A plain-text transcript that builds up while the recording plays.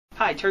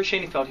Hi, Terry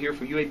Schoenfeld here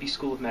from UAB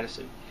School of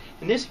Medicine.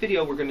 In this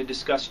video we're going to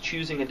discuss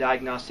choosing a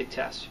diagnostic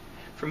test.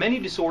 For many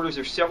disorders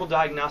there are several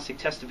diagnostic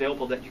tests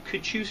available that you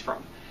could choose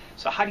from.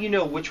 So how do you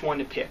know which one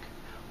to pick?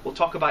 We'll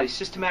talk about a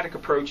systematic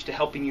approach to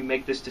helping you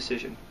make this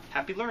decision.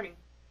 Happy learning!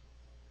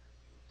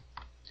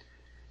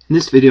 In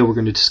this video we're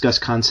going to discuss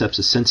concepts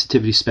of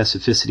sensitivity,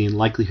 specificity, and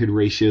likelihood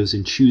ratios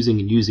in choosing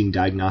and using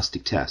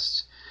diagnostic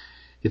tests.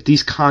 If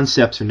these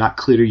concepts are not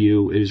clear to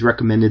you, it is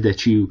recommended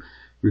that you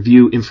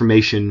review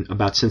information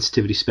about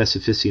sensitivity,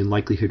 specificity, and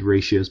likelihood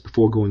ratios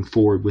before going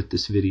forward with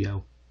this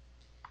video.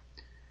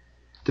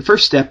 The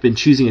first step in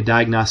choosing a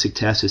diagnostic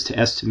test is to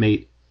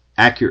estimate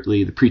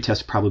accurately the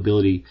pretest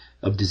probability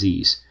of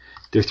disease.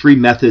 There are three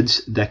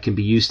methods that can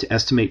be used to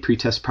estimate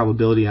pretest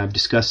probability. I've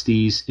discussed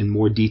these in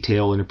more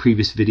detail in a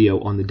previous video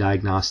on the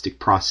diagnostic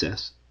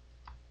process.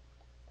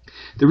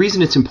 The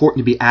reason it's important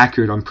to be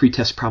accurate on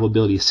pretest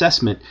probability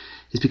assessment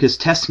is because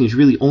testing is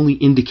really only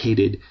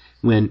indicated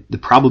when the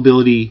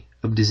probability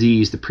of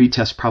disease, the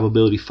pretest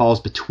probability, falls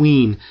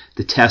between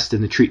the test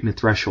and the treatment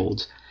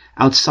thresholds.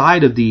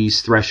 Outside of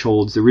these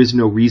thresholds, there is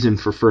no reason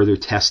for further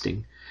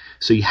testing.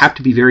 So you have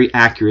to be very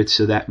accurate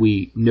so that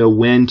we know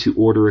when to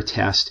order a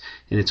test,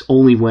 and it's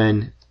only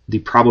when the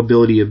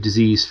probability of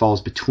disease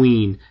falls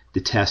between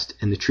the test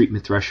and the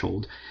treatment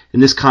threshold.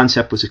 And this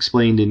concept was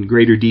explained in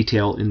greater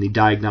detail in the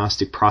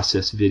diagnostic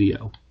process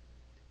video.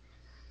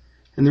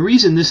 And the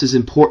reason this is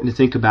important to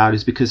think about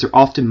is because there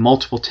are often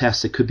multiple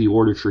tests that could be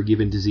ordered for a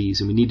given disease,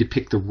 and we need to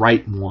pick the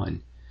right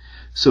one.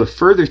 So if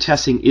further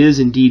testing is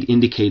indeed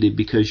indicated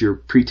because your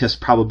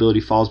pretest probability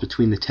falls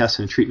between the test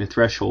and the treatment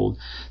threshold,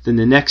 then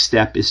the next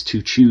step is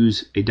to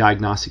choose a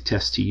diagnostic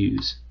test to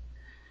use.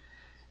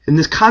 And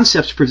the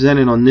concepts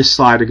presented on this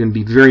slide are going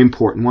to be very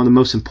important, one of the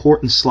most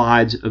important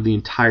slides of the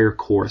entire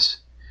course.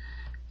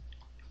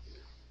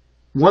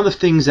 One of the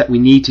things that we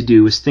need to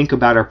do is think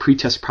about our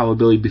pretest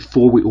probability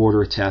before we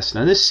order a test.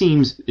 Now this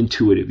seems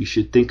intuitive. You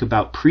should think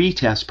about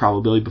pretest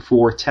probability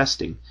before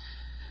testing.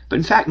 But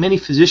in fact, many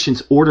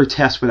physicians order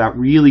tests without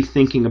really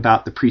thinking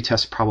about the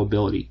pretest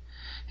probability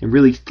and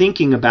really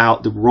thinking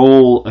about the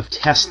role of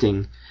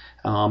testing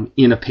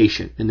in a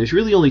patient. And there's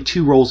really only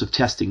two roles of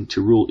testing: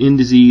 to rule in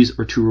disease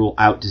or to rule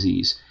out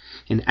disease.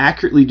 And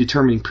accurately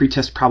determining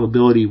pretest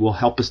probability will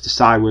help us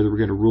decide whether we're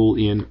going to rule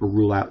in or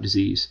rule out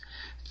disease.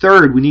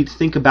 Third, we need to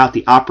think about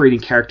the operating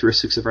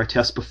characteristics of our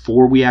test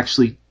before we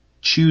actually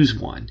choose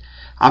one.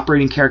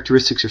 Operating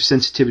characteristics are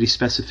sensitivity,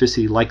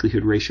 specificity,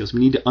 likelihood ratios.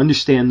 We need to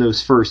understand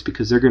those first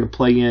because they're going to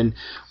play in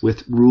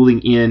with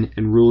ruling in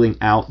and ruling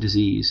out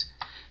disease.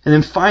 And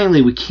then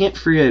finally, we can't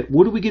forget,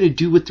 what are we going to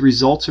do with the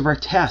results of our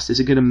test? Is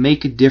it going to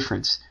make a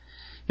difference?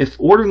 If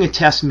ordering a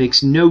test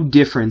makes no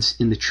difference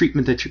in the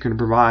treatment that you're going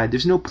to provide,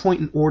 there's no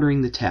point in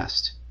ordering the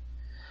test.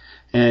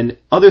 And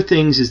other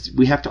things is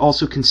we have to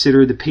also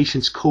consider the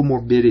patient's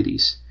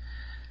comorbidities.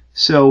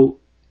 So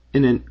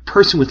in a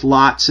person with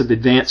lots of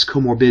advanced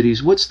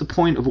comorbidities, what's the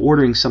point of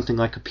ordering something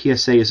like a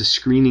PSA as a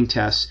screening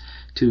test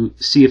to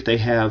see if they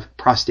have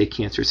prostate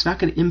cancer? It's not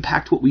going to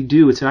impact what we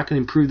do. It's not going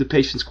to improve the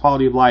patient's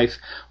quality of life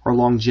or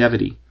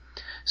longevity.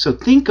 So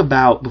think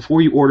about,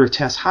 before you order a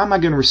test, how am I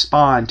going to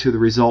respond to the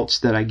results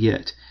that I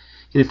get?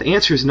 And if the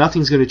answer is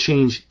nothing's going to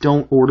change,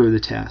 don't order the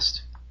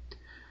test.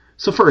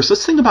 So first,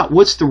 let's think about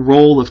what's the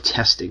role of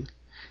testing. And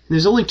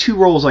there's only two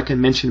roles, like I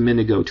mentioned a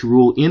minute ago: to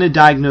rule in a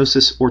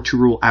diagnosis or to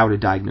rule out a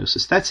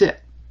diagnosis. That's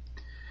it.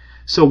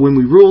 So when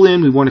we rule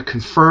in, we want to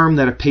confirm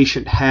that a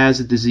patient has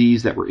a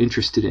disease that we're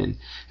interested in.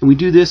 And we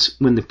do this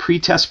when the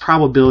pretest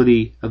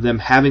probability of them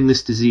having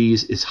this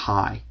disease is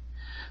high.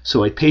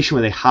 So a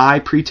patient with a high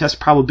pretest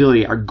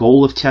probability, our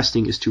goal of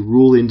testing is to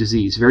rule in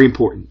disease. Very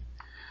important.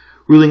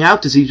 Ruling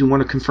out disease, we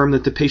want to confirm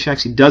that the patient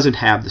actually doesn't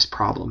have this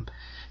problem.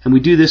 And we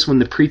do this when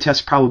the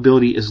pretest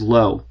probability is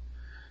low.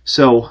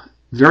 So,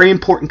 very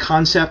important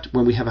concept: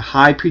 when we have a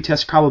high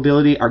pretest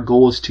probability, our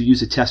goal is to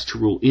use a test to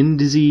rule in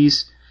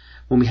disease.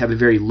 When we have a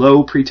very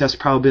low pretest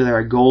probability,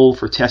 our goal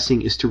for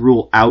testing is to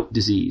rule out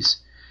disease.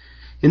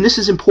 And this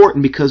is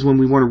important because when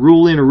we want to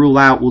rule in or rule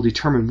out, we'll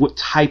determine what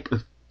type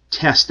of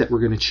test that we're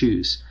going to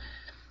choose.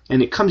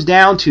 And it comes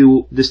down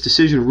to this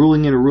decision of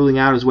ruling in or ruling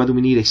out is whether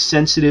we need a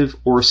sensitive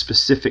or a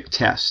specific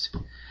test.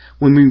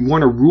 When we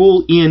want to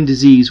rule in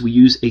disease, we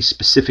use a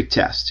specific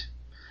test.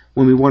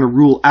 When we want to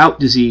rule out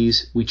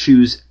disease, we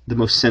choose the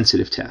most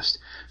sensitive test.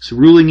 So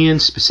ruling in,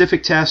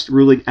 specific test;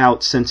 ruling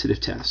out, sensitive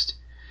test.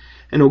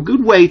 And a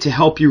good way to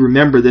help you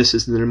remember this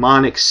is the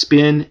mnemonic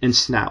SPIN and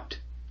SNOUT.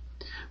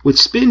 What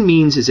SPIN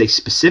means is a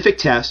specific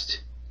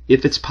test,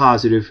 if it's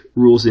positive,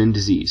 rules in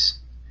disease.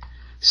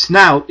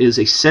 SNOUT is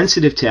a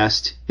sensitive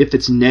test, if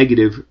it's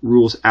negative,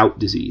 rules out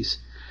disease.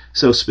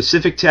 So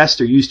specific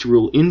tests are used to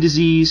rule in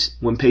disease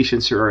when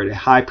patients are at a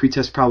high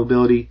pretest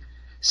probability.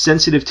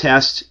 Sensitive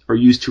tests are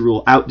used to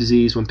rule out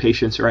disease when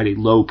patients are at a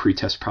low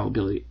pretest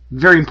probability.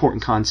 Very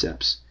important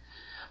concepts.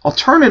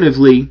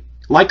 Alternatively,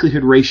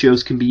 likelihood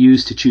ratios can be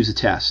used to choose a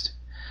test.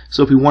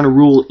 So if we want to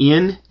rule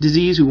in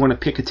disease, we want to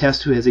pick a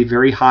test who has a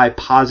very high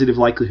positive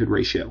likelihood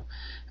ratio.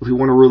 If we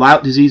want to rule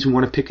out disease, we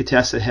want to pick a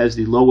test that has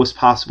the lowest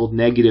possible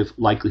negative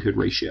likelihood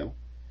ratio.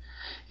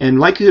 And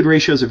likelihood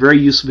ratios are very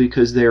useful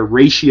because they're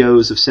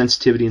ratios of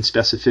sensitivity and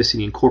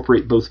specificity,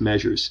 incorporate both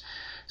measures.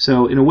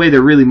 So in a way,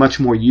 they're really much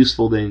more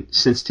useful than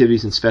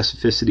sensitivities and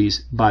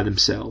specificities by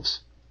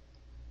themselves.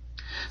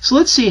 So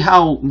let's see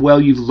how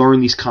well you've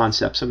learned these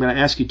concepts. I'm going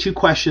to ask you 2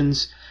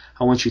 questions.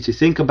 I want you to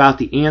think about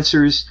the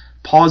answers,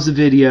 pause the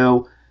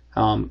video,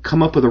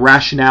 come up with a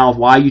rationale of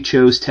why you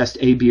chose test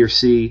A, B, or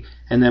C,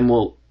 and then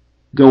we'll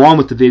go on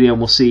with the video and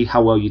we'll see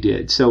how well you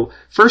did. So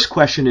first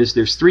question is,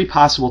 there's 3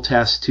 possible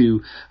tests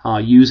to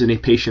use in a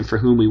patient for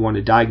whom we want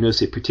to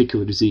diagnose a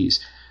particular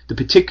disease. The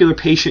particular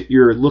patient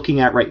you're looking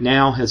at right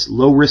now has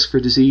low risk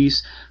for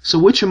disease, so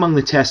which among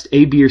the tests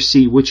A, B, or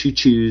C would you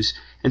choose,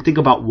 and think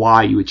about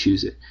why you would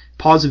choose it.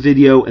 Pause the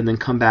video and then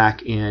come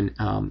back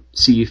and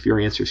see if your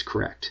answer is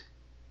correct.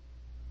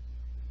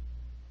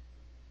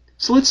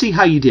 So let's see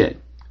how you did.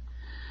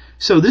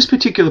 So this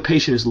particular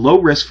patient is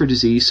low risk for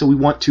disease, so we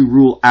want to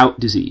rule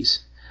out disease.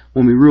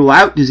 When we rule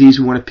out disease,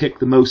 we want to pick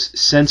the most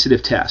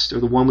sensitive test,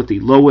 or the one with the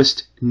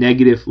lowest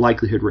negative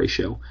likelihood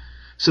ratio.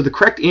 So the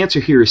correct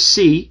answer here is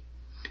C,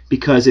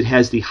 because it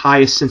has the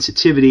highest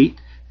sensitivity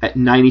at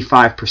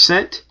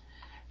 95%,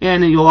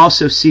 and you'll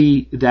also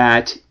see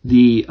that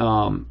the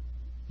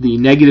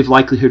negative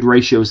likelihood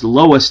ratio is the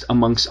lowest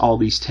amongst all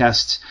these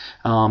tests,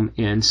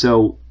 and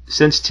so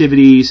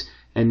sensitivities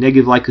and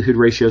negative likelihood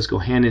ratios go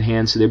hand in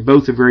hand, so they're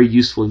both very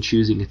useful in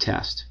choosing a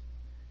test.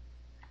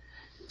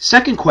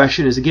 Second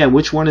question is, again,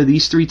 which one of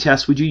these 3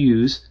 tests would you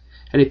use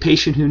at a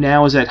patient who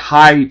now is at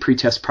high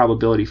pretest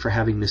probability for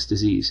having this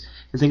disease?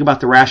 And think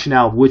about the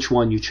rationale of which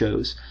one you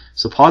chose.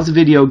 So pause the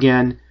video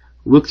again,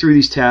 look through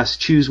these tests,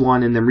 choose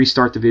one, and then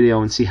restart the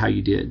video and see how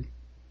you did.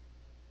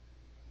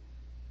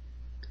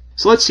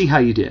 So let's see how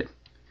you did.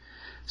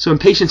 So in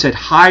patients at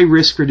high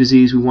risk for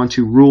disease, we want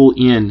to rule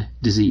in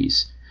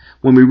disease.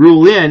 When we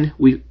rule in,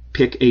 we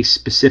pick a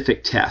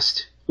specific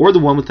test, or the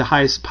one with the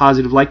highest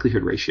positive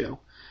likelihood ratio.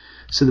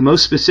 So the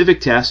most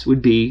specific test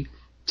would be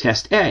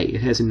test A.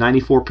 It has a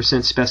 94%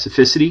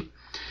 specificity.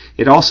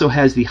 It also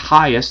has the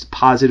highest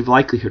positive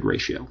likelihood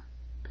ratio.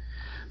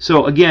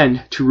 So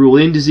again, to rule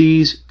in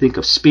disease, think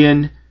of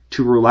spin.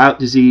 To rule out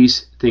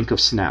disease, think of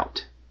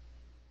snout.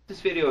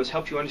 This video has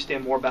helped you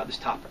understand more about this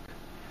topic.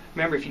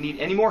 Remember, if you need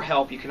any more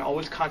help, you can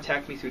always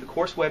contact me through the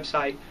course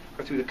website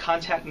or through the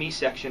Contact Me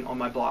section on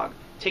my blog.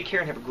 Take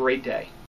care and have a great day.